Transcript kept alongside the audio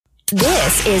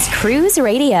This is Cruise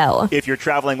Radio. If you're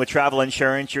traveling with travel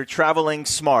insurance, you're traveling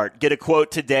smart. Get a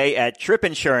quote today at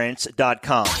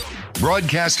tripinsurance.com.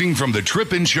 Broadcasting from the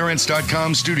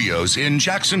tripinsurance.com studios in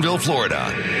Jacksonville,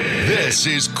 Florida. This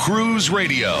is Cruise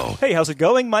Radio. Hey, how's it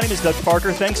going? My name is Doug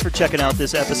Parker. Thanks for checking out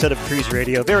this episode of Cruise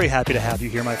Radio. Very happy to have you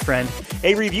here, my friend.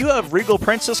 A review of Regal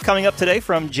Princess coming up today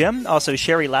from Jim. Also,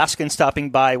 Sherry Laskin stopping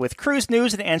by with cruise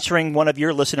news and answering one of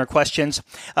your listener questions.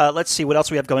 Let's see what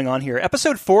else we have going on here.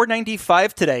 Episode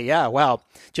 495 today. Yeah, wow.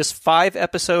 Just 5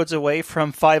 episodes away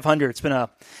from 500. It's been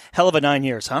a hell of a 9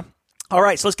 years, huh? All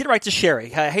right, so let's get right to Sherry.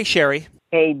 Hey, Sherry.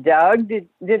 Hey, Doug.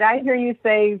 Did I hear you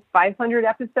say 500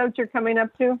 episodes you're coming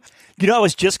up to? You know, I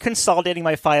was just consolidating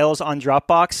my files on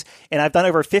Dropbox, and I've done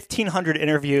over 1,500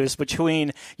 interviews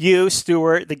between you,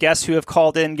 Stuart, the guests who have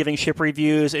called in, giving ship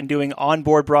reviews, and doing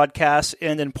onboard broadcasts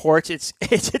and in ports.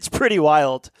 It's pretty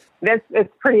wild. Yeah,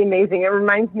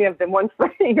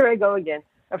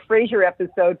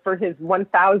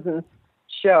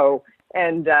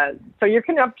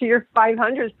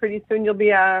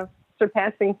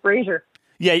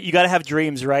 you got to have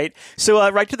dreams, right?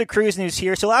 So right to the cruise news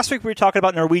here. So last week we were talking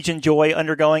about Norwegian Joy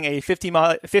undergoing a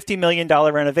 $50 million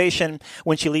renovation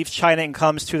when she leaves China and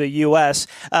comes to the U.S.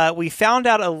 We found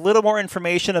out a little more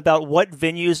information about what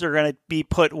venues are going to be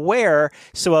put where.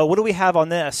 So what do we have on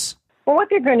this? Well, what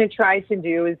they're going to try to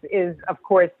do is of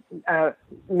course,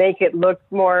 make it look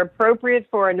more appropriate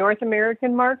for a North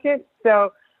American market.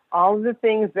 So all of the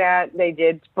things that they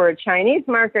did for a Chinese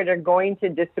market are going to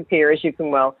disappear, as you can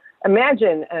well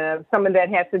imagine. Some of that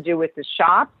has to do with the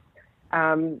shops.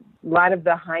 A lot of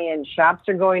the high-end shops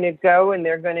are going to go, and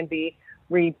they're going to be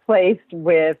replaced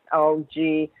with,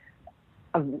 drinking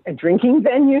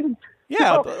venues.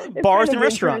 Yeah, so bars and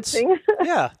restaurants.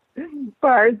 Yeah.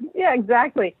 Bars, yeah,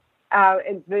 exactly.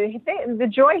 The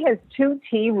Joy has 2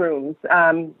 tea rooms.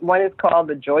 One is called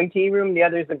the Joy Tea Room. The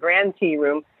other is the Grand Tea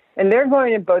Room. And they're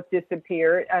going to both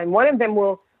disappear. And one of them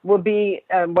will be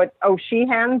what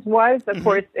O'Sheehan's was. Of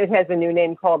course, it has a new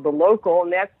name called the Local,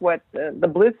 and that's what the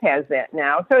Bliss has that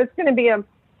now. So it's going to be a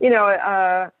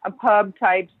pub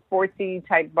type, sportsy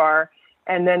type bar.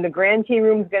 And then the Grand Tea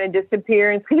Room is going to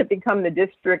disappear, and it's going to become the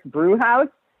District Brew House.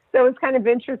 So it's kind of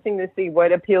interesting to see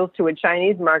what appeals to a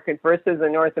Chinese market versus a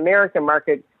North American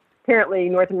market. Apparently,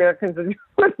 North Americans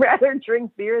would rather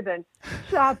drink beer than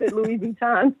shop at Louis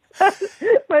Vuitton. But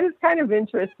it's kind of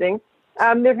interesting.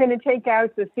 They're going to take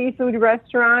out the seafood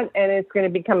restaurant, and it's going to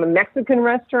become a Mexican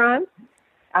restaurant.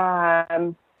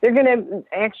 They're going to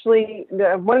actually,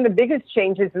 one of the biggest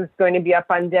changes is going to be up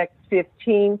on deck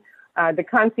 15. The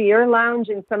concierge lounge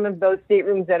and some of those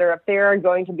staterooms that are up there are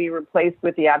going to be replaced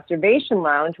with the observation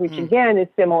lounge, which again is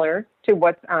similar to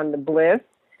what's on the Bliss.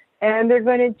 And they're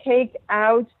going to take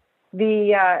out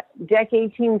the Deck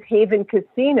 18's Haven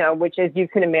Casino, which, as you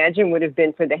can imagine, would have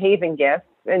been for the Haven guests.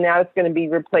 And now it's going to be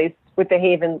replaced with the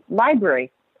Haven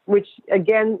Library, which,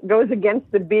 again, goes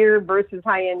against the beer versus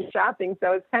high-end shopping.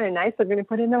 So it's kind of nice. They're going to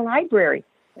put in a library.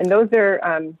 And those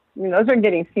are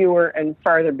getting fewer and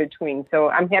farther between. So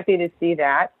I'm happy to see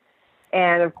that.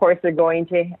 And, of course, they're going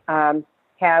to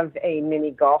have a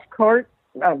mini golf course.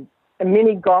 I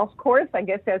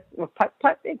guess that's a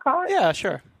putt-putt they call it. Yeah,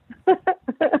 sure.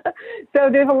 So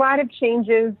there's a lot of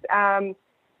changes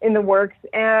in the works.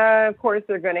 And, of course,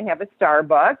 they're going to have a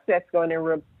Starbucks that's going to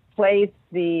replace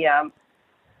the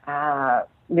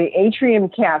Atrium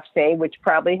Cafe, which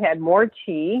probably had more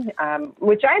tea,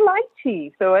 which I like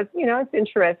tea. So, it's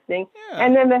interesting. Yeah.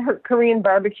 And then the Korean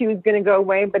barbecue is going to go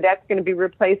away, but that's going to be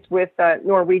replaced with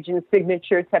Norwegian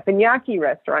signature teppanyaki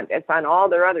restaurant that's on all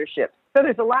their other ships. So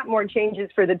there's a lot more changes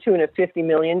for the tune of $50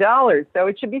 million. So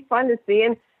it should be fun to see.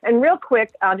 And real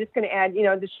quick, I'm just going to add,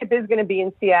 the ship is going to be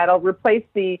in Seattle, replace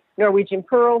the Norwegian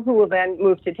Pearl, who will then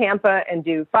move to Tampa and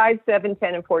do 5, 7,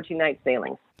 10, and 14-night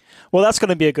sailings. Well, that's going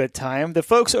to be a good time. The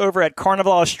folks over at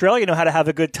Carnival Australia know how to have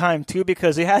a good time, too,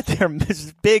 because they had their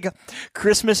big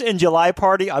Christmas in July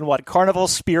party on, Carnival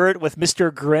Spirit with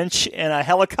Mr. Grinch in a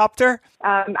helicopter?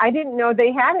 I didn't know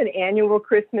they had an annual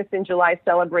Christmas in July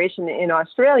celebration in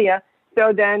Australia.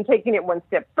 So then taking it one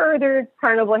step further,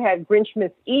 Carnival had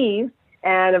Grinchmas Eve.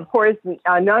 And, of course,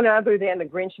 none other than the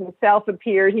Grinch himself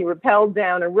appeared. He rappelled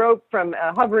down a rope from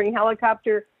a hovering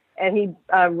helicopter, and he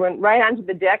went right onto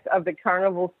the deck of the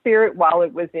Carnival Spirit while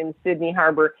it was in Sydney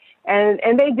Harbor. And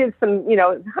they did some,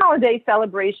 holiday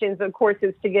celebrations. Of course,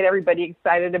 it's to get everybody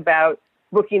excited about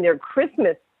booking their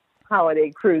Christmas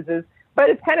holiday cruises. But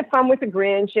it's kind of fun with the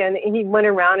Grinch. And he went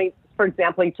around, for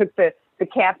example, he took the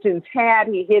captain's hat,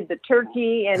 he hid the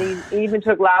turkey, and he even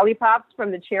took lollipops from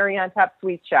the cherry on top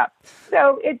sweet shop.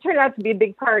 So it turned out to be a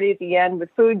big party at the end with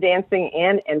food, dancing,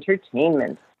 and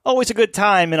entertainment. Always a good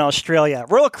time in Australia.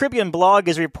 Royal Caribbean blog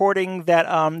is reporting that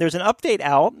there's an update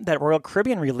out that Royal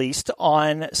Caribbean released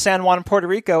on San Juan, Puerto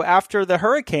Rico after the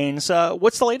hurricanes.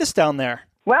 What's the latest down there?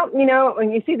 Well, when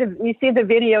you see the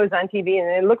videos on TV, and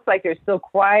it looks like there's still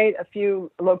quite a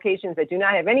few locations that do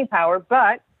not have any power,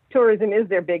 but tourism is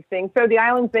their big thing. So the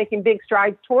island's making big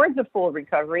strides towards a full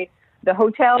recovery. The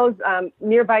hotels,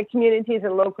 nearby communities,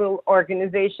 and local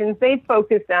organizations, they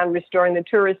focused on restoring the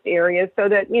tourist areas so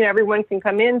that, everyone can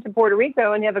come into Puerto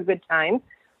Rico and have a good time.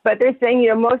 But they're saying,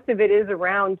 most of it is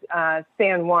around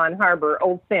San Juan Harbor,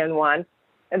 Old San Juan.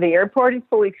 And the airport is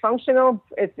fully functional.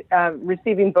 It's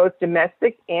receiving both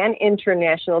domestic and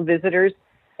international visitors.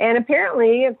 And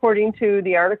apparently, according to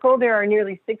the article, there are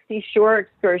nearly 60 shore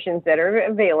excursions that are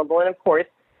available. And of course,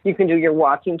 you can do your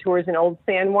walking tours in Old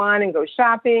San Juan and go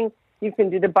shopping. You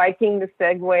can do the biking, the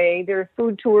Segway. There are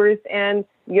food tours and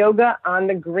yoga on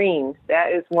the green.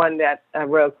 That is one that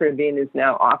Royal Caribbean is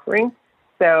now offering.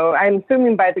 So I'm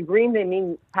assuming by the green, they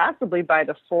mean possibly by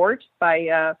the fort,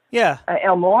 by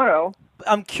El Morro.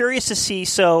 I'm curious to see,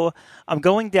 so I'm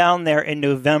going down there in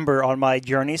November on my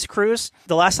Journeys cruise.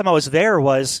 The last time I was there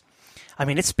was,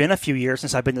 it's been a few years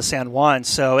since I've been to San Juan.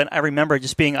 So, and I remember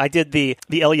just I did the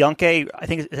El Yunque, I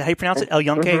think, is that how you pronounce it? El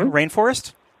Yunque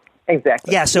rainforest?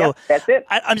 Exactly. Yeah, so that's it.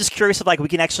 I'm just curious if we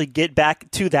can actually get back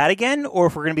to that again, or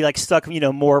if we're going to be stuck,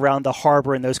 more around the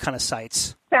harbor and those kind of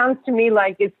sites. Sounds to me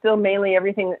like it's still mainly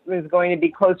everything that was going to be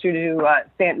closer to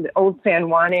the old San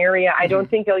Juan area. I don't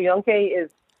think El Yunque is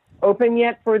open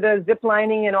yet for the zip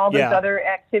lining and all those other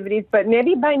activities, but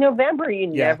maybe by November, you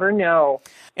never know.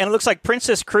 And it looks like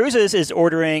Princess Cruises is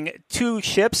ordering 2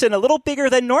 ships and a little bigger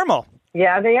than normal.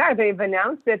 Yeah, they are. They've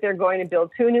announced that they're going to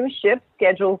build 2 new ships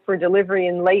scheduled for delivery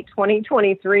in late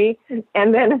 2023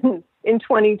 and then in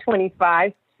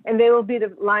 2025. And they will be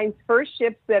the line's first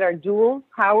ships that are dual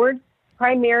powered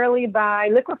primarily by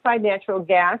liquefied natural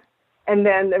gas. And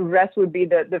then the rest would be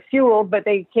the fuel, but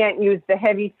they can't use the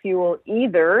heavy fuel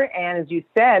either. And as you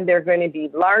said, they're going to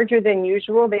be larger than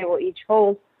usual. They will each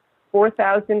hold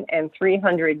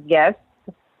 4,300 guests.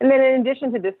 And then in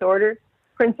addition to this order,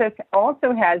 Princess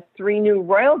also has 3 new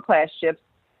Royal-class ships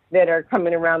that are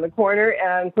coming around the corner,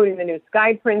 including the new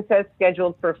Sky Princess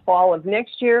scheduled for fall of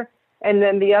next year. And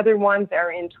then the other ones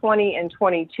are in 20 and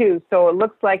 22. So it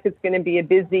looks like it's going to be a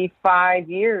busy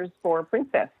 5 years for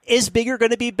Princess. Is bigger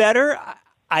going to be better?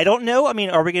 I don't know.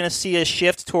 Are we going to see a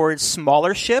shift towards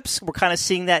smaller ships? We're kind of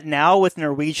seeing that now with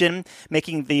Norwegian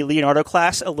making the Leonardo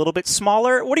class a little bit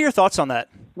smaller. What are your thoughts on that?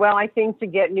 Well, I think to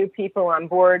get new people on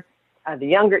board, the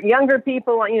younger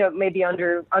people, maybe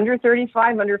under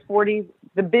 35, under 40,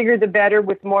 the bigger the better,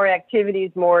 with more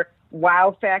activities, more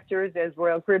wow factors, as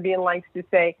Royal Caribbean likes to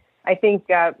say. I think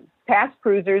past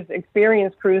cruisers,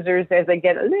 experienced cruisers, as they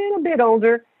get a little bit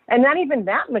older, and not even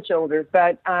that much older,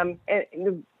 but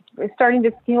it's starting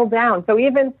to scale down. So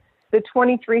even the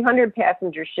 2,300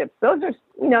 passenger ships, those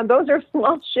are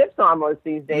small ships almost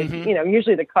these days. Mm-hmm.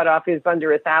 Usually the cutoff is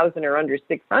under 1,000 or under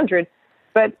 600.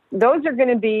 But those are going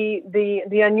to be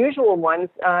the unusual ones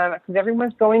because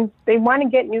everyone's going, they want to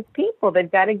get new people.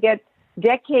 They've got to get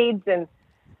decades and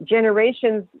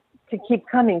generations to keep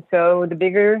coming. So the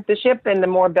bigger the ship and the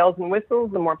more bells and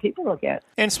whistles, the more people will get.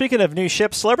 And speaking of new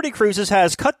ships, Celebrity Cruises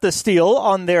has cut the steel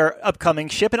on their upcoming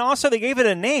ship, and also they gave it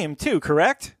a name too,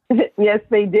 correct? Yes,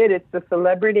 they did. It's the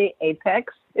Celebrity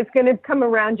Apex. It's going to come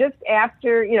around just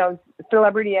after,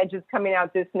 Celebrity Edge is coming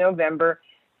out this November.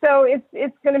 So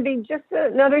it's going to be just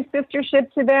another sister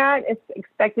ship to that. It's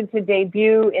expected to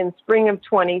debut in spring of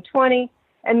 2020.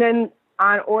 And then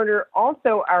on order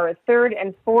also are a 3rd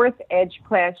and 4th Edge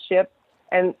class ships,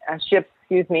 and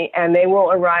they will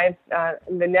arrive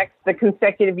the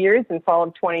consecutive years in fall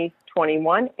of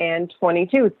 2021 and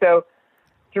 22. So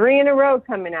 3 in a row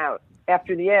coming out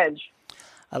after the Edge.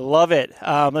 I love it.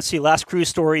 Let's see, last cruise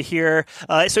story here.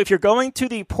 So if you're going to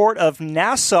the port of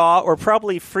Nassau or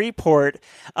probably Freeport,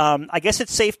 I guess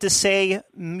it's safe to say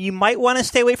you might want to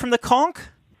stay away from the conch?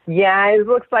 Yeah, it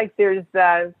looks like there's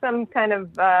some kind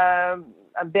of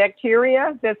a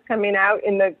bacteria that's coming out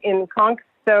in conch.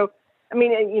 So, that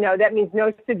means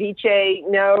no ceviche,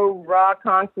 no raw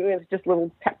conch. It's just a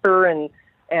little pepper and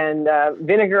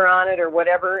vinegar on it or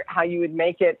whatever, how you would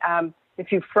make it.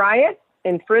 If you fry it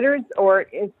in fritters, or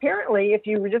apparently if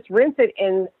you just rinse it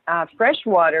in fresh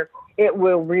water, it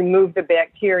will remove the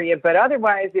bacteria. But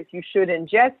otherwise, if you should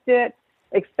ingest it,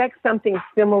 expect something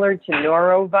similar to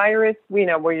norovirus,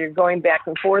 where you're going back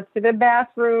and forth to the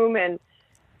bathroom and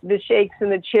the shakes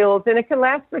and the chills. And it can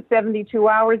last for 72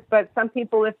 hours, but some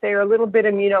people, if they're a little bit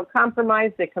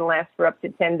immunocompromised, it can last for up to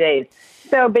 10 days.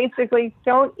 So basically,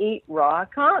 don't eat raw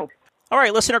conch. All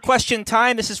right, listener question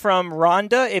time. This is from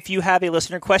Rhonda. If you have a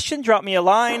listener question, drop me a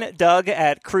line.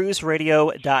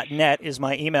 Doug@cruiseradio.net is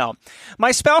my email.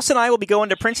 My spouse and I will be going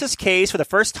to Princess Cays for the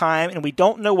first time, and we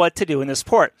don't know what to do in this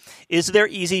port. Is there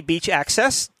easy beach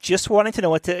access? Just wanting to know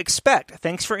what to expect.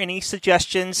 Thanks for any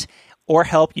suggestions or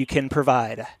help you can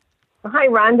provide. Hi,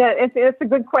 Rhonda. It's a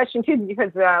good question, too,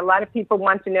 because a lot of people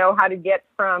want to know how to get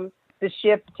from the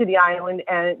ship to the island,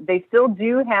 and they still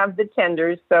do have the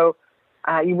tenders, so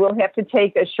you will have to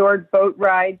take a short boat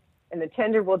ride, and the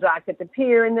tender will dock at the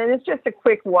pier, and then it's just a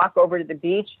quick walk over to the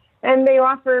beach. And they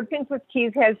offer, Princess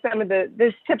Cays has some of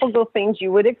the typical things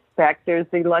you would expect. There's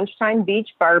the lunchtime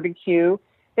beach barbecue.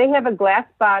 They have a glass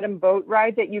bottom boat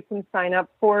ride that you can sign up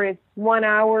for. It's 1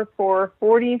 hour for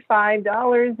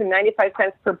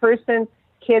 $45.95 per person.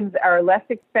 Kids are less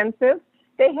expensive.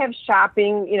 They have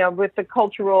shopping, with the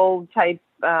cultural type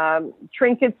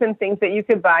trinkets and things that you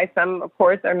could buy. Some, of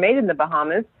course, are made in the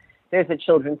Bahamas. There's a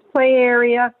children's play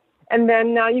area. And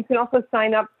then you can also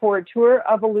sign up for a tour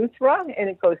of Eleuthera, and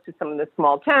it goes to some of the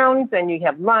small towns, and you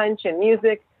have lunch and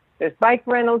music. There's bike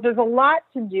rentals. There's a lot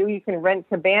to do. You can rent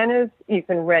cabanas. You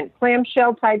can rent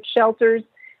clamshell-type shelters.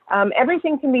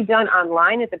 Everything can be done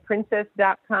online at the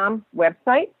princess.com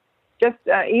website. Just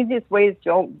easiest way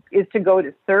is to go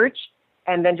to search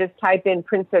and then just type in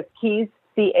Princess Cays,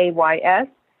 Cays,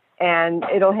 and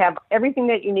it'll have everything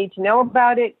that you need to know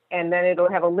about it, and then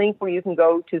it'll have a link where you can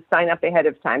go to sign up ahead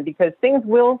of time because things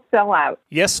will sell out.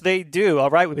 Yes, they do. All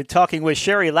right, we've been talking with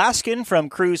Sherry Laskin from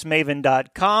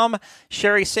cruisemaven.com.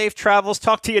 Sherry, safe travels.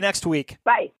 Talk to you next week.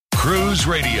 Bye. Cruise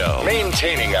Radio,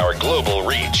 maintaining our global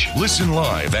reach. Listen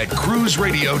live at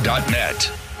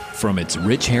cruiseradio.net. From its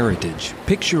rich heritage,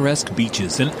 picturesque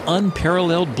beaches, and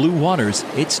unparalleled blue waters,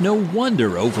 it's no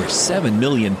wonder over 7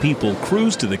 million people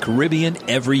cruise to the Caribbean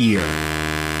every year.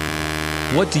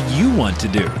 What do you want to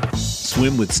do?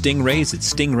 Swim with stingrays at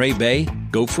Stingray Bay?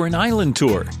 Go for an island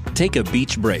tour? Take a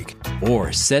beach break?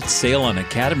 Or set sail on a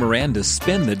catamaran to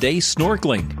spend the day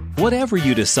snorkeling? Whatever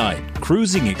you decide,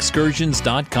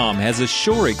 cruisingexcursions.com has a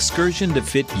shore excursion to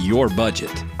fit your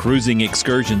budget. Cruising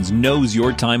Excursions knows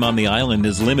your time on the island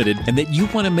is limited and that you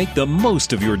want to make the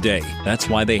most of your day. That's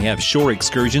why they have shore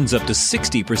excursions up to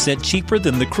 60% cheaper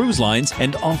than the cruise lines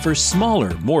and offer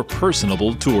smaller, more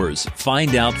personable tours.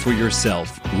 Find out for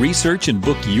yourself. Research and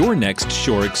book your next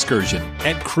shore excursion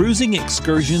at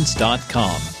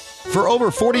cruisingexcursions.com. For over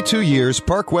 42 years,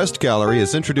 Park West Gallery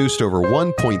has introduced over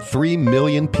 1.3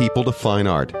 million people to fine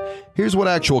art. Here's what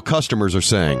actual customers are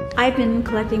saying. I've been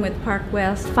collecting with Park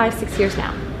West 5-6 years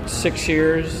now. 6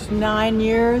 years. 9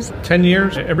 years. 10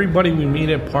 years. Everybody we meet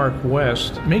at Park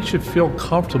West makes you feel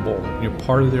comfortable. You're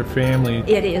part of their family.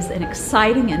 It is an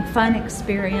exciting and fun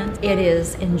experience. It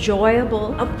is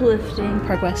enjoyable, uplifting.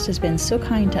 Park West has been so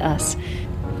kind to us.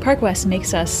 Park West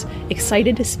makes us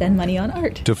excited to spend money on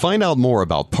art. To find out more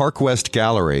about Park West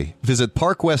Gallery, visit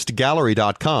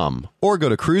parkwestgallery.com or go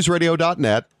to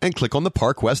cruiseradio.net and click on the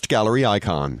Park West Gallery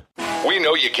icon. We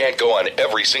know you can't go on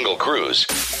every single cruise,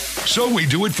 so we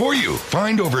do it for you.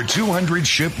 Find over 200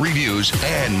 ship reviews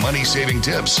and money-saving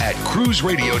tips at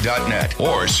cruiseradio.net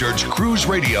or search Cruise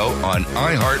Radio on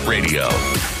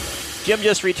iHeartRadio. Jim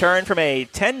just returned from a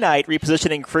 10-night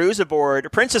repositioning cruise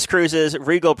aboard Princess Cruises'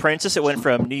 Regal Princess. It went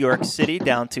from New York City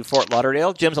down to Fort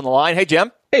Lauderdale. Jim's on the line. Hey,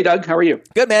 Jim. Hey, Doug. How are you?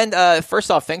 Good, man.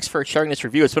 First off, thanks for sharing this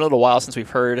review. It's been a little while since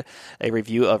we've heard a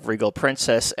review of Regal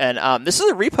Princess. And this is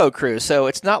a repo cruise, so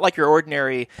it's not like your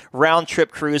ordinary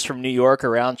round-trip cruise from New York or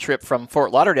round-trip from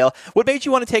Fort Lauderdale. What made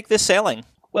you want to take this sailing?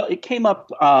 Well, it came up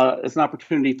as an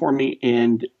opportunity for me,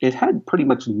 and it had pretty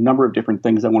much a number of different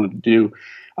things I wanted to do.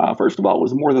 First of all, it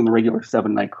was more than the regular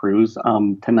 7-night cruise.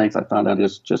 10 nights I found out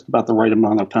is just about the right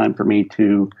amount of time for me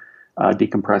to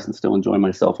decompress and still enjoy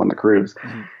myself on the cruise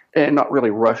and not really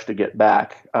rush to get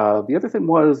back. The other thing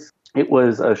was it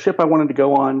was a ship I wanted to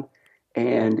go on,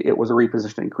 and it was a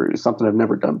repositioning cruise, something I've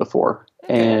never done before.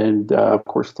 And, of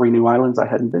course, 3 new islands I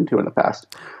hadn't been to in the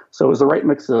past. So it was the right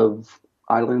mix of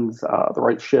islands, the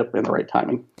right ship, and the right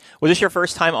timing. Was this your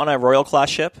first time on a Royal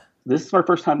Class ship? This is my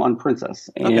first time on Princess,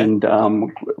 and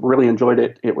really enjoyed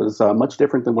it. It was much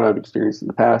different than what I've experienced in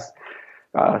the past.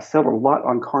 Sailed a lot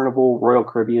on Carnival, Royal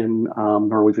Caribbean,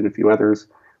 Norwegian, a few others,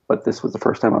 but this was the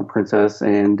first time on Princess,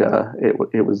 and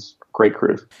it was a great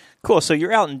cruise. Cool. So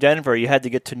you're out in Denver. You had to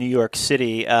get to New York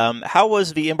City. How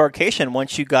was the embarkation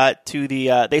once you got to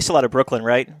the they sail out of Brooklyn,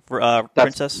 right?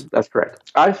 Princess? That's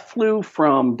correct. I flew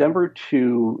from Denver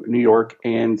to New York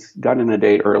and got in a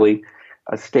day early.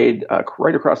 I stayed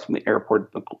right across from the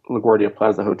airport, the LaGuardia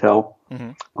Plaza Hotel.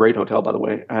 Great hotel, by the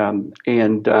way. And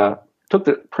took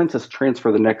the Princess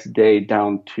transfer the next day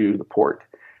down to the port.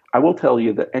 I will tell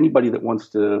you that anybody that wants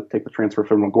to take the transfer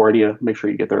from LaGuardia, make sure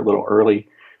you get there a little early.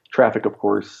 Traffic, of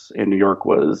course, in New York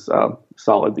was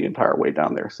solid the entire way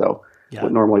down there. So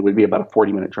what normally would be about a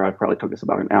 40-minute drive probably took us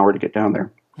about an hour to get down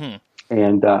there.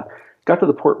 And got to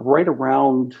the port right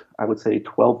around, I would say,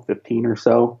 12:15 or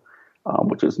so,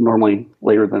 which is normally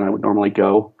later than I would normally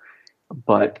go.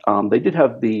 But they did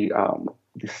have the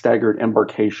staggered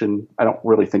embarkation. I don't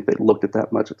really think they looked at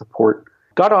that much at the port.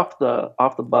 Got off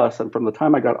the bus, and from the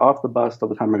time I got off the bus till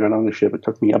the time I got on the ship, it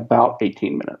took me about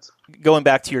 18 minutes. Going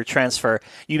back to your transfer,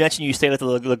 you mentioned you stayed at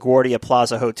the LaGuardia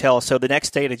Plaza Hotel. So the next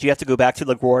day, did you have to go back to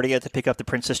LaGuardia to pick up the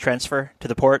Princess transfer to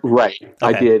the port? Right, okay.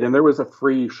 I did. And there was a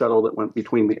free shuttle that went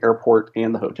between the airport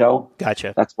and the hotel.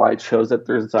 Gotcha. That's why it shows that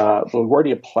there's the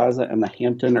LaGuardia Plaza and the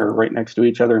Hampton are right next to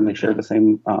each other, and they share the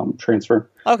same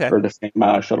transfer. Okay. Or the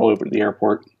same shuttle over to the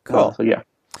airport. Cool. So, yeah.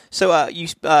 So you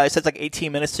it said like 18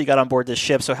 minutes till you got on board this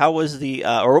ship. So how was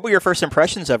or what were your first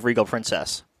impressions of Regal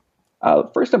Princess?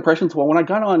 First impressions, well, when I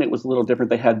got on, it was a little different.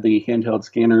 They had the handheld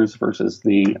scanners versus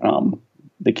the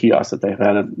kiosks that they've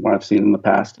had when I've seen in the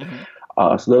past.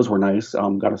 So those were nice.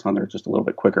 Got us on there just a little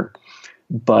bit quicker.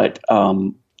 But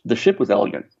the ship was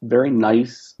elegant, very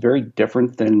nice, very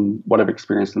different than what I've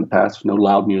experienced in the past. No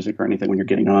loud music or anything when you're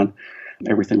getting on.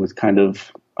 Everything was kind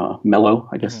of mellow,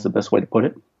 I guess is the best way to put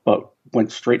it. But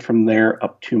went straight from there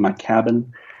up to my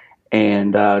cabin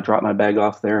and dropped my bag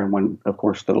off there and went, of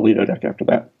course, to the Lido deck after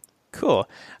that. Cool.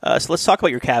 So let's talk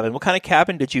about your cabin. What kind of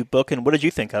cabin did you book, and what did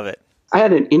you think of it? I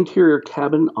had an interior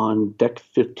cabin on deck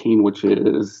 15, which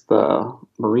is the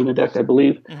marina deck, I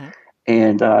believe.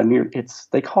 And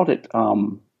they called it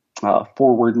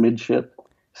forward midship.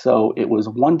 So it was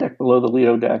one deck below the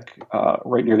Lido deck,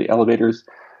 right near the elevators.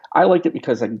 I liked it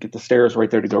because I could get the stairs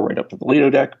right there to go right up to the Lido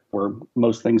deck where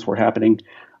most things were happening,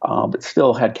 but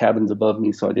still had cabins above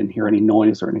me, so I didn't hear any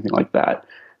noise or anything like that.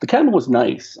 The cabin was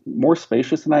nice, more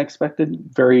spacious than I expected,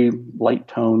 very light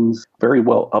tones, very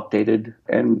well updated,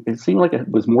 and it seemed like it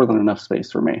was more than enough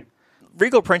space for me.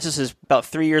 Regal Princess is about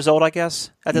 3 years old, I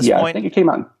guess, at this point? Yeah, I think it came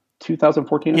out in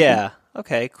 2014. Yeah.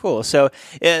 Okay, cool. So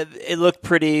it looked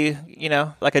pretty,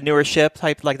 like a newer ship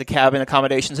type, like the cabin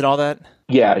accommodations and all that?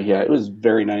 Yeah, it was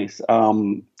very nice.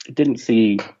 Didn't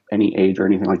see any age or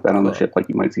anything like that on the ship like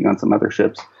you might see on some other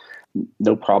ships.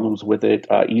 No problems with it.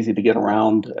 Easy to get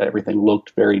around. Everything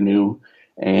looked very new.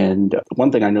 And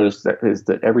one thing I noticed is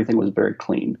that everything was very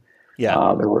clean.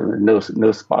 Yeah. There were no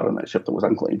spot on that ship that was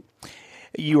unclean.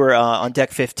 You were on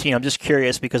deck 15. I'm just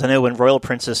curious because I know when Royal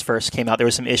Princess first came out, there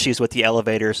were some issues with the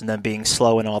elevators and them being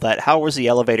slow and all that. How was the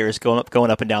elevators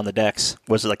going up and down the decks?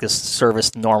 Was it like this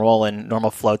service normal and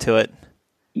normal flow to it?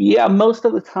 Yeah, most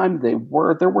of the time they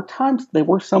were. There were times they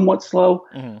were somewhat slow.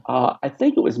 I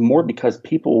think it was more because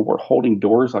people were holding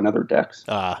doors on other decks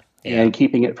and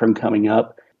keeping it from coming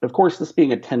up. Of course, this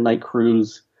being a 10-night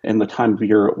cruise and the time of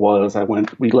year it was,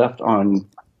 we left on,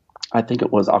 I think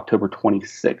it was October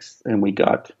 26th, and we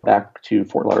got back to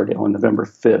Fort Lauderdale on November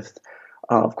 5th.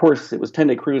 Of course, it was a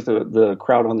 10-day cruise. The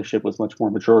crowd on the ship was much more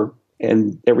mature,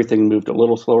 and everything moved a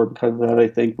little slower because of that. I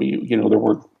think there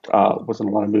wasn't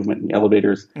a lot of movement in the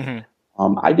elevators.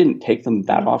 I didn't take them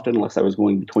that often unless I was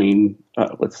going between,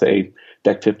 let's say,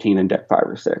 deck 15 and deck 5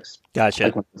 or 6. Gotcha.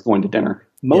 Like when I was going to dinner.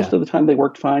 Most of the time they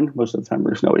worked fine. Most of the time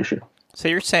there's no issue. So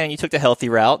you're saying you took the healthy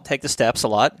route, take the steps a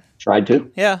lot? Tried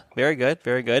to. Yeah, very good,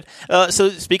 very good. So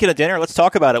speaking of dinner, let's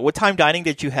talk about it. What time dining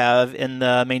did you have in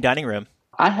the main dining room?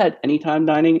 I had anytime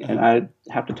dining, and I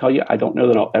have to tell you, I don't know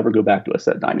that I'll ever go back to a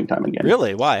set dining time again.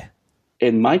 Really? Why?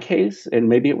 In my case, and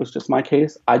maybe it was just my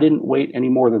case, I didn't wait any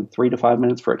more than 3 to 5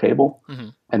 minutes for a table.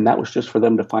 And that was just for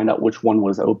them to find out which one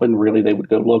was open. Really, they would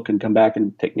go look and come back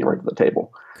and take me right to the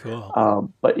table.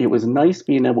 Cool. But it was nice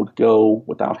being able to go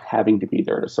without having to be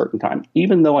there at a certain time,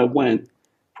 even though I went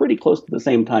pretty close to the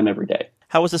same time every day.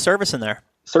 How was the service in there?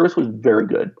 Service was very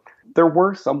good. There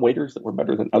were some waiters that were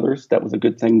better than others. That was a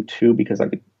good thing, too, because I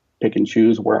could pick and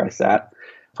choose where I sat.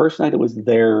 First night I was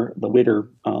there, the waiter,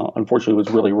 unfortunately,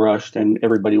 was really rushed, and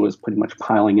everybody was pretty much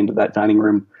piling into that dining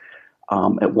room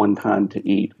at one time to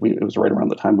eat. It was right around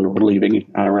the time we were leaving,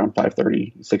 around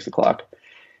 5:30, 6 o'clock.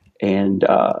 And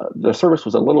the service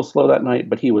was a little slow that night,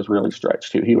 but he was really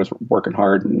stretched, too. He was working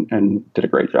hard and did a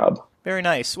great job. Very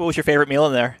nice. What was your favorite meal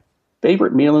in there?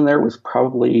 Favorite meal in there was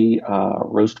probably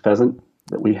roast pheasant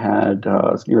that we had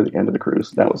near the end of the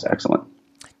cruise. That was excellent.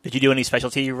 Did you do any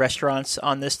specialty restaurants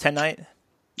on this 10-night?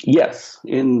 Yes,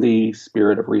 in the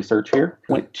spirit of research here.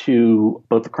 Went to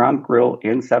both the Crown Grill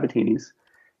and Sabatini's.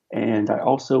 And I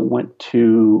also went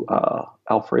to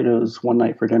Alfredo's one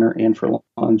night for dinner and for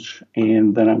lunch.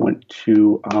 And then I went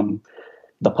to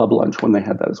the pub lunch when they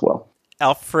had that as well.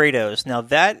 Alfredo's. Now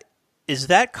that Is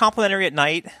that complimentary at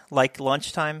night, like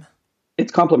lunchtime?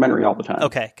 It's complimentary all the time.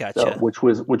 Okay, gotcha. So, which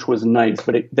was nice,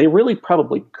 but they really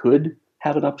probably could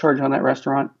have an upcharge on that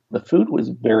restaurant. The food was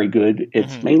very good.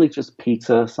 It's mainly just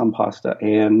pizza, some pasta,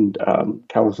 and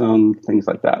calzone, things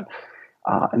like that.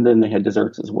 And then they had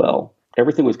desserts as well.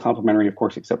 Everything was complimentary, of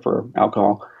course, except for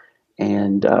alcohol.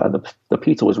 And the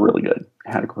pizza was really good.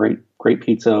 I had a great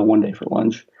pizza one day for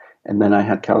lunch, and then I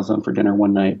had calzone for dinner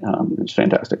one night. It was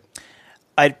fantastic.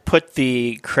 I'd put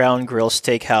the Crown Grill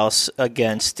Steakhouse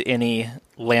against any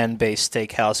land-based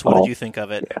steakhouse. What did you think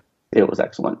of it? Yeah, it was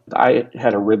excellent. I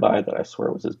had a ribeye that I swear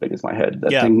was as big as my head.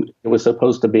 That thing, it was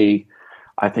supposed to be,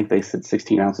 I think they said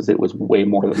 16 ounces. It was way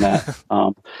more than that.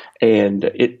 And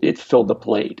it filled the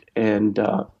plate. And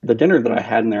the dinner that I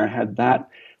had in there, I had that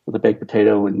with a baked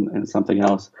potato and something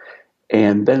else.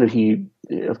 And then he,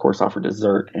 of course, offered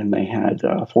dessert, and they had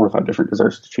 4 or 5 different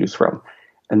desserts to choose from.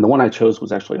 And the one I chose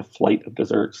was actually a flight of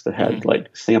desserts that had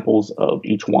like samples of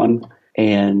each one,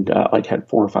 and like had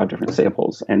 4 or 5 different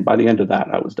samples. And by the end of that,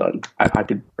 I was done. I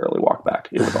could barely walk back.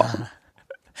 It was awesome.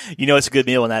 You know, it's a good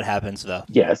meal when that happens, though.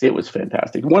 Yes, it was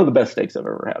fantastic. One of the best steaks I've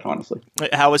ever had, honestly.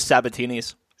 How was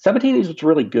Sabatini's? Sabatini's was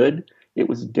really good. It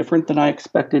was different than I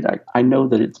expected. I know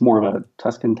that it's more of a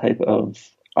Tuscan type of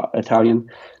Italian.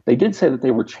 They did say that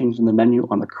they were changing the menu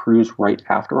on the cruise right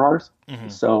after ours.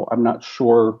 So I'm not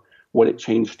sure what it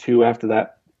changed to after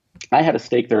that. I had a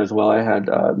steak there as well. I had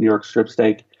New York strip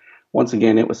steak. Once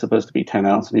again, it was supposed to be 10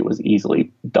 ounce, and it was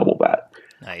easily double that.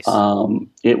 Nice.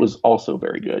 It was also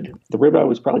very good. The ribeye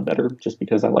was probably better just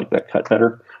because I like that cut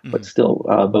better, but still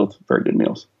both very good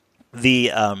meals.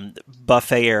 The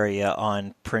buffet area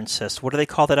on Princess, what do they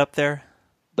call that up there?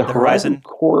 The Horizon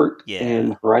Court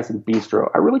and Horizon Bistro.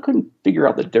 I really couldn't figure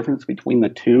out the difference between the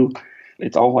two.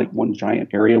 It's all like one giant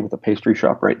area with a pastry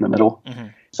shop right in the middle.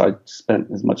 So I spent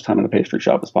as much time in the pastry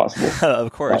shop as possible.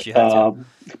 Of course, you had to.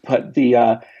 But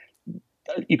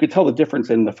you could tell the difference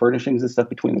in the furnishings and stuff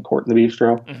between the court and the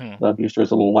bistro. The bistro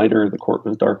is a little lighter. The court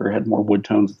was darker, had more wood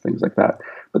tones and things like that.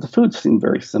 But the food seemed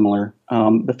very similar.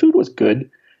 The food was good.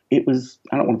 It was,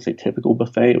 I don't want to say typical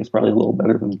buffet. It was probably a little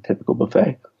better than a typical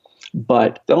buffet.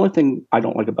 But the only thing I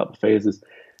don't like about buffets is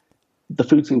the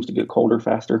food seems to get colder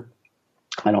faster.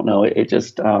 I don't know. It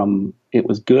just, it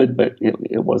was good, but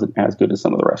it wasn't as good as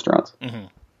some of the restaurants.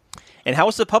 And how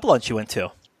was the pub lunch you went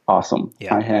to? Awesome.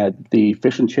 Yeah. I had the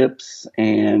fish and chips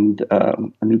and a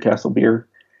Newcastle beer,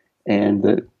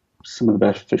 and some of the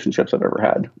best fish and chips I've ever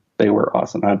had. They were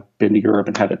awesome. I've been to Europe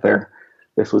and had it there.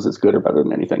 This was as good or better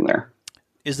than anything there.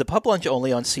 Is the pub lunch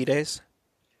only on sea days?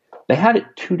 They had it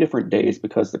 2 different days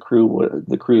because the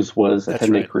cruise was a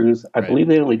 10-day cruise. I believe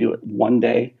they only do it one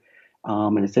day,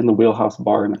 and it's in the Wheelhouse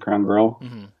Bar in the Crown Grill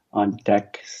on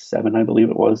deck 7, I believe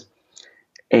it was,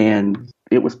 and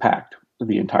it was packed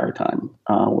the entire time.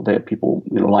 They had people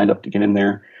lined up to get in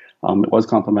there. It was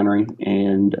complimentary,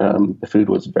 and the food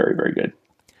was very, very good.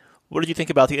 What did you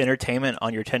think about the entertainment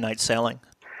on your 10-night sailing?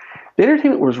 The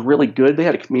entertainment was really good. They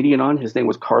had a comedian on. His name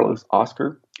was Carlos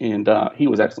Oscar, and he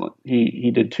was excellent. He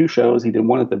did 2 shows. He did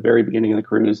one at the very beginning of the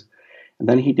cruise, and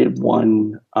then he did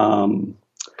one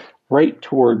right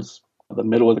towards the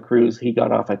middle of the cruise. He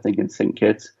got off, I think, in St.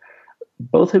 Kitts.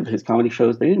 Both of his comedy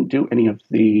shows, they didn't do any of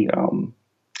the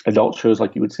adult shows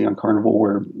like you would see on Carnival,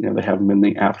 where they have them in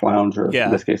the aft lounge, or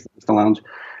in this case, the lounge.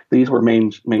 These were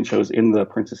main shows in the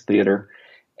Princess Theater.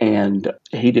 And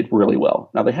he did really well.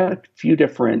 Now, they had a few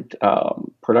different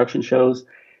production shows.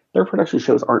 Their production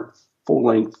shows aren't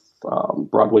full-length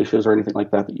Broadway shows or anything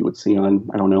like that you would see on,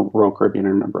 I don't know, Royal Caribbean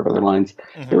or a number of other lines.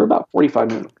 They were about 45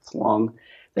 minutes long.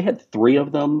 They had 3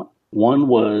 of them. One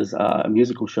was a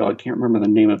musical show. I can't remember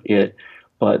the name of it.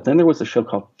 But then there was a show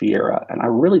called Fiera, and I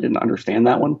really didn't understand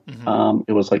that one.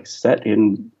 It was like set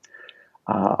in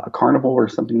a carnival or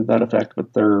something to that effect, but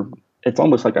it's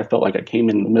almost like I felt like I came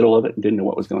in the middle of it and didn't know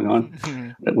what was going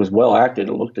on. It was well acted.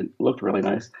 It looked really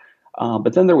nice.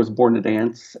 But then there was Born to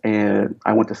Dance, and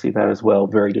I went to see that as well.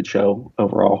 Very good show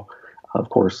overall. Of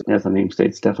course, as the name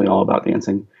states, definitely all about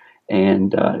dancing.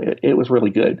 And it was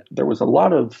really good. There was a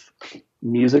lot of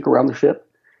music around the ship.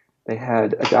 They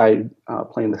had a guy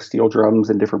playing the steel drums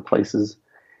in different places,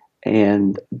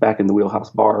 and back in the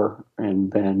Wheelhouse Bar,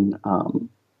 and then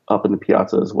up in the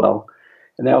Piazza as well.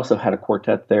 And they also had a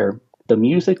quartet there. The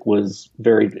music was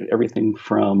everything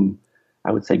from,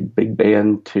 I would say, big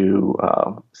band to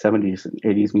 70s and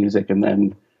 80s music, and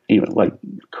then even like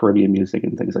Caribbean music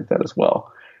and things like that as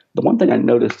well. The one thing I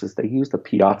noticed is they used the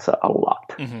Piazza a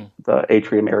lot, the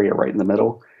atrium area right in the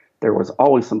middle. There was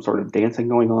always some sort of dancing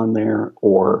going on there,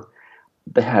 or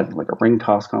they had like a ring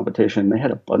toss competition. They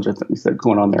had a bunch of things that were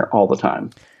going on there all the time.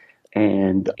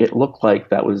 and it looked like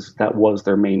that was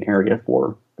their main area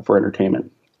for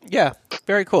entertainment. Yeah,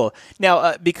 very cool.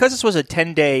 Now, because this was a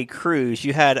 10-day cruise,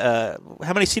 you had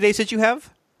how many sea days did you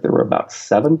have? There were about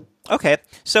 7. Okay.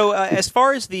 So as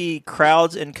far as the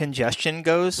crowds and congestion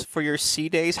goes for your sea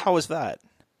days, how was that?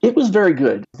 It was very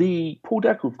good. The pool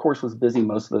deck, of course, was busy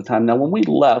most of the time. Now, when we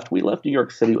left New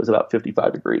York City, it was about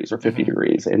 55 degrees or 50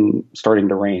 degrees and starting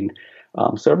to rain.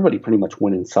 So everybody pretty much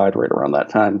went inside right around that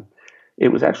time. It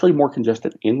was actually more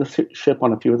congested in the ship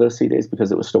on a few of those sea days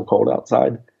because it was still cold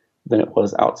outside than it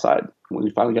was outside. When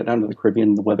we finally got down to the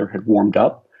Caribbean, the weather had warmed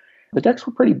up. The decks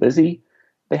were pretty busy.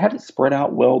 They had it spread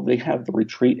out well. They have the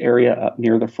retreat area up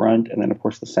near the front, and then, of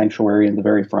course, the sanctuary in the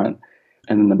very front,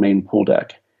 and then the main pool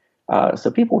deck.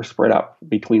 So people were spread out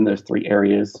between those 3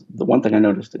 areas. The one thing I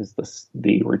noticed is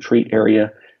the retreat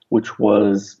area, which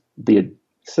was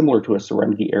similar to a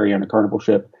Serenity area on a Carnival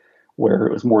ship, where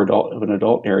it was more of an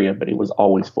adult area, but it was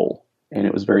always full, and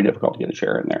it was very difficult to get a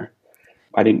chair in there.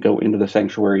 I didn't go into the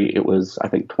sanctuary. It was, I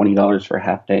think, $20 for a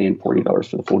half day and $40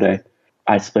 for the full day.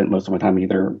 I spent most of my time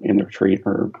either in the retreat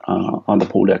or on the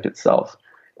pool deck itself.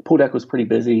 The pool deck was pretty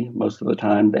busy most of the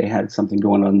time. They had something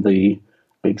going on the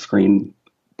big screen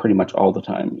pretty much all the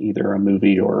time, either a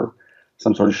movie or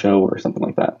some sort of show or something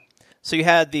like that. So you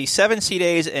had the 7 sea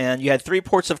days and you had 3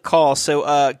 ports of call.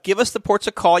 So give us the ports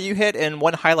of call you hit and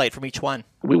one highlight from each one.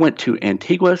 We went to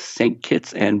Antigua, St.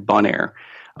 Kitts, and Bonaire.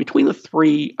 Between the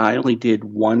 3, I only did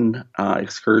one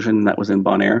excursion that was in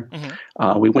Bonaire.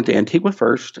 We went to Antigua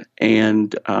first,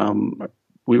 and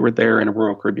we were there, and a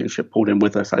Royal Caribbean ship pulled in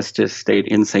with us. I just stayed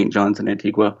in St. John's in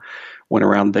Antigua, went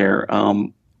around there.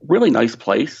 Really nice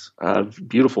place,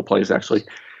 beautiful place, actually.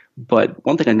 But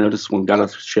one thing I noticed when we got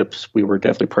off the ships, we were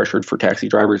definitely pressured for taxi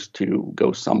drivers to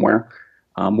go somewhere,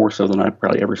 more so than I've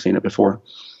probably ever seen it before.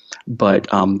 But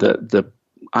the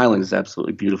island is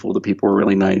absolutely beautiful. The people were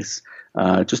really nice.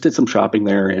 Just did some shopping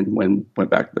there and went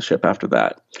back to the ship after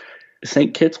that.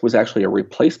 St. Kitts was actually a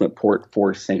replacement port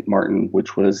for St. Martin,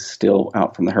 which was still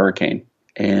out from the hurricane.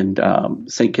 And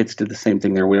St. Kitts did the same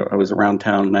thing there. I was around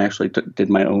town, and I actually did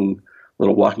my own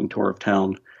little walking tour of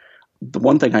town. The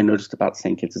one thing I noticed about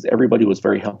St. Kitts is everybody was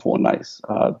very helpful and nice.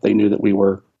 They knew that we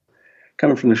were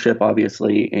coming from the ship,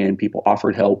 obviously, and people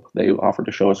offered help. They offered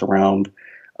to show us around,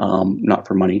 not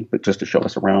for money, but just to show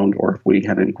us around, or if we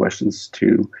had any questions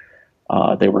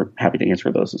they were happy to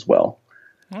answer those as well.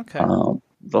 Okay.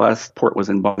 The last port was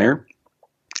in Bonaire,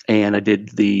 and I did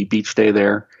the beach day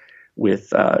there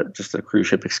with just a cruise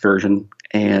ship excursion.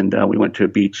 And we went to a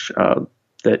beach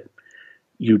that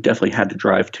you definitely had to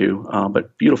drive to,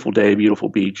 but beautiful day, beautiful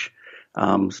beach.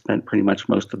 Spent pretty much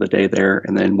most of the day there,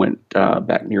 and then went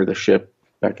back to the ship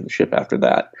after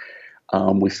that.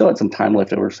 We still had some time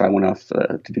left over, so I went off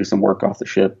to do some work off the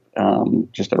ship,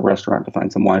 just at a restaurant to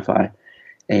find some Wi-Fi.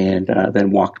 And then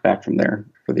walked back from there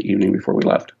for the evening before we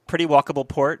left. Pretty walkable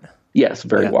port? Yes,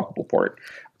 very walkable port.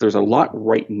 There's a lot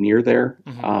right near there,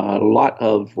 a lot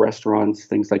of restaurants,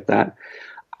 things like that.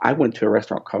 I went to a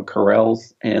restaurant called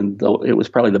Correll's, and it was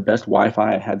probably the best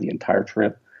Wi-Fi I had the entire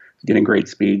trip, getting great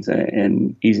speeds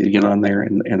and easy to get on there,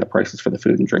 and the prices for the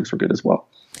food and drinks were good as well.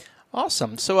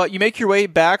 Awesome. So you make your way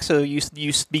back. So you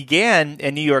began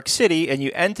in New York City, and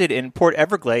you ended in Port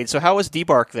Everglades. So how was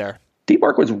debark there?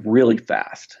 Debark was really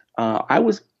fast. I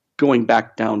was going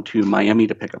back down to Miami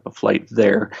to pick up a flight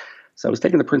there. So I was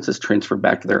taking the Princess transfer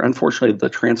back there. Unfortunately, the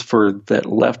transfer that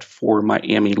left for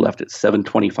Miami left at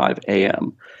 7:25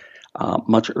 a.m.,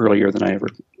 much earlier than I ever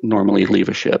normally leave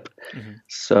a ship.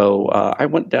 So I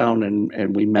went down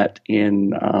and we met in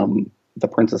the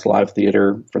Princess Live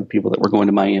Theater for the people that were going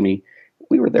to Miami.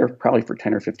 We were there probably for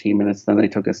 10 or 15 minutes. Then they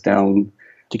took us down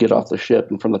to get off the ship.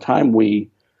 And from the time we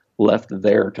left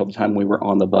there till the time we were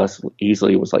on the bus,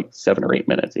 easily it was like 7 or 8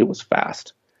 minutes. It was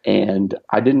fast. And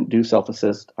I didn't do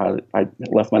self-assist. I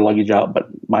left my luggage out, but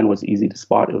mine was easy to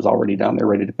spot. It was already down there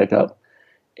ready to pick up.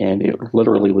 And it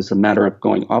literally was a matter of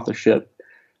going off the ship,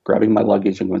 grabbing my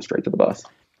luggage, and going straight to the bus.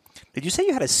 Did you say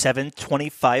you had a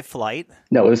 7:25 flight?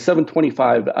 No, it was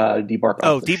 7:25 debark.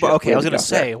 Oh, debark. Okay, I was going to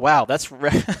say, wow, that's... No.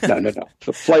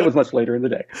 The flight was much later in the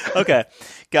day. Okay,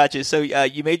 gotcha. So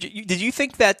did you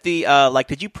think that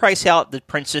did you price out the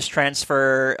Princess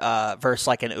transfer versus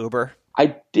like an Uber?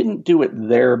 I didn't do it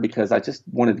there because I just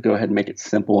wanted to go ahead and make it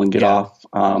simple and get off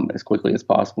as quickly as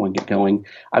possible and get going.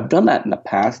 I've done that in the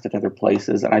past at other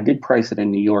places, and I did price it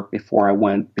in New York before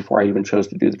I even chose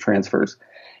to do the transfers.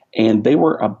 And they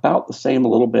were about the same, a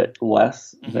little bit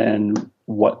less than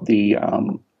what the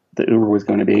Uber was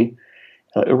going to be.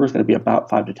 Uber was going to be about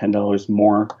 $5 to $10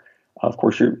 more. Of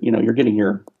course, you're getting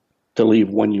to leave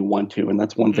when you want to, and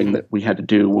that's one thing that we had to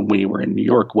do when we were in New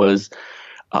York was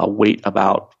wait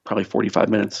about probably 45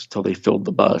 minutes till they filled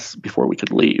the bus before we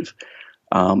could leave.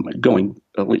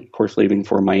 Of course, leaving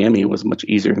for Miami was much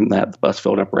easier than that. The bus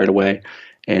filled up right away,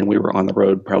 and we were on the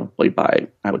road probably by,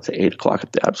 I would say, 8 o'clock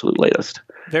at the absolute latest.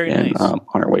 Very nice. On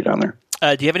our way down there.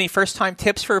 Do you have any first-time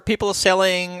tips for people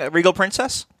sailing Regal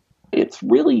Princess? It's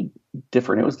really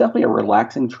different. It was definitely a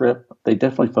relaxing trip. They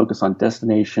definitely focus on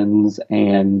destinations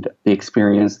and the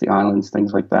experience, the islands,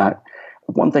 things like that.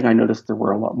 One thing I noticed, there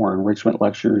were a lot more enrichment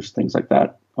lectures, things like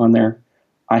that on there.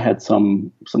 I had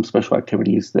some special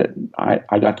activities that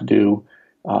I got to do,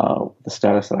 the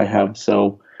status that I have.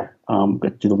 So got to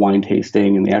do the wine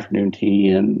tasting and the afternoon tea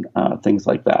and things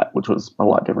like that, which was a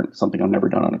lot different, something I've never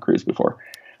done on a cruise before.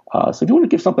 So if you want to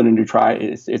give something a new try,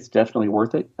 it's definitely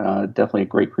worth it. Definitely a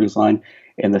great cruise line.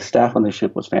 And the staff on the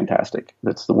ship was fantastic.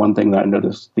 That's the one thing that I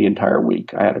noticed the entire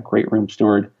week. I had a great room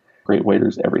steward, great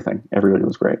waiters, everything. Everybody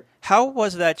was great. How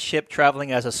was that ship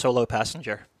traveling as a solo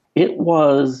passenger? It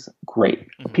was great.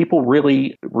 Mm-hmm. People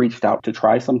really reached out to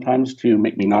try sometimes to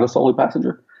make me not a solo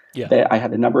passenger. Yeah. I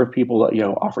had a number of people that,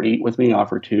 offer to eat with me,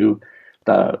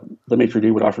 the maitre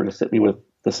d' would offer to sit me with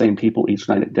the same people each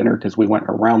night at dinner because we went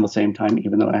around the same time,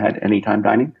 even though I had anytime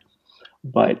dining.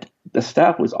 But the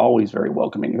staff was always very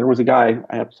welcoming. There was a guy,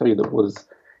 I have to tell you,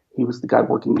 he was the guy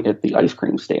working at the ice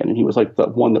cream stand, and he was like the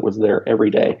one that was there every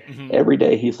day. Mm-hmm. Every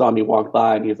day he saw me walk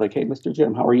by, and he was like, "Hey, Mr.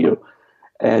 Jim, how are you?"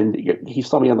 And he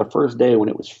saw me on the first day when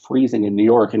it was freezing in New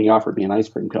York, and he offered me an ice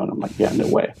cream cone. I'm like, yeah, no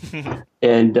way.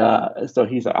 And so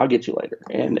he's like, I'll get you later.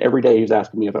 And every day he was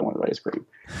asking me if I wanted ice cream.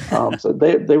 So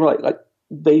they were like,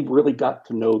 they really got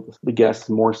to know the guests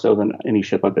more so than any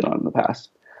ship I've been on in the past.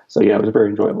 So yeah, it was a very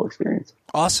enjoyable experience.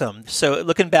 Awesome. So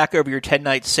looking back over your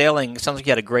 10-night sailing, it sounds like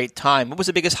you had a great time. What was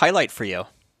the biggest highlight for you?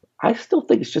 I still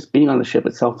think it's just being on the ship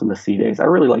itself and the sea days. I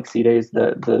really like sea days.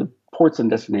 The ports and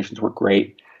destinations were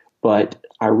great, but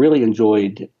I really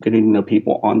enjoyed getting to know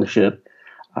people on the ship.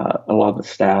 A lot of the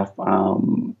staff.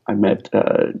 I met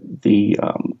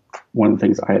one of the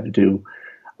things I had to do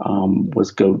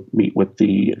was go meet with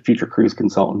the future cruise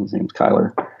consultant. His name's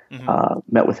Kyler. Mm-hmm.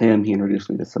 Met with him. He introduced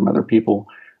me to some other people.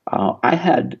 I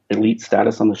had elite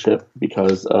status on the ship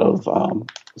because of the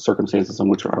circumstances in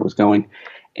which I was going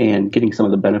and getting some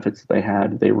of the benefits that they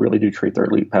had. They really do treat their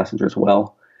elite passengers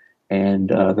well. And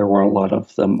there were a lot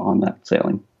of them on that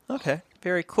sailing. Okay,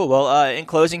 very cool. Well, in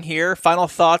closing here, final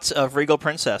thoughts of Regal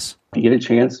Princess. If you get a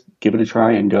chance, give it a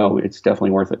try and go. It's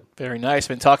definitely worth it. Very nice.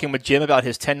 Been talking with Jim about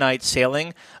his 10-night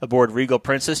sailing aboard Regal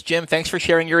Princess. Jim, thanks for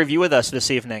sharing your review with us this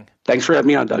evening. Thanks for having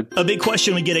me on, Doug. A big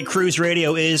question we get at Cruise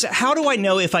Radio is, how do I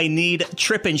know if I need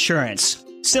trip insurance?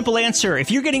 Simple answer.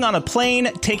 If you're getting on a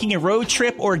plane, taking a road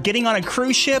trip, or getting on a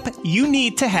cruise ship, you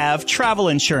need to have travel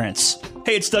insurance.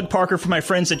 Hey, it's Doug Parker from my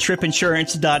friends at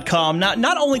tripinsurance.com.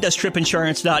 Not only does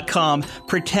tripinsurance.com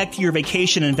protect your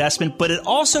vacation investment, but it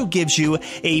also gives you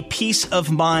a peace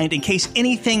of mind in case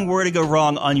anything were to go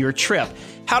wrong on your trip.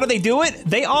 How do they do it?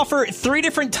 They offer 3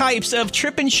 different types of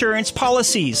trip insurance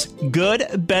policies.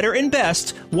 Good, better, and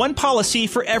best. One policy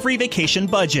for every vacation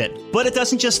budget. But it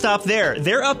doesn't just stop there.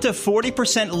 They're up to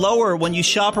 40% lower when you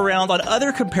shop around on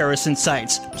other comparison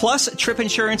sites. Plus,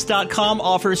 tripinsurance.com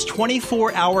offers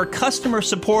 24-hour customer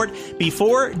support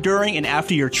before, during, and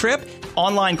after your trip,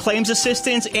 online claims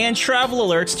assistance, and travel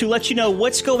alerts to let you know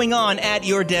what's going on at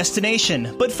your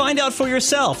destination. But find out for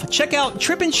yourself. Check out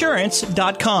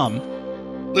tripinsurance.com.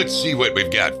 Let's see what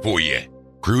we've got for you.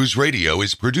 Cruise Radio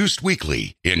is produced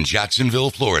weekly in Jacksonville,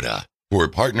 Florida. For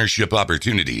partnership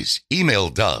opportunities, email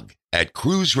Doug at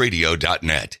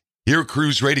cruiseradio.net. Hear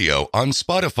Cruise Radio on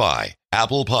Spotify,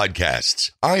 Apple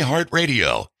Podcasts,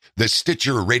 iHeartRadio, the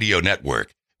Stitcher Radio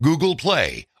Network, Google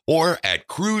Play, or at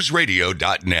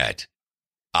cruiseradio.net.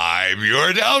 I'm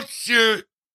your announcer,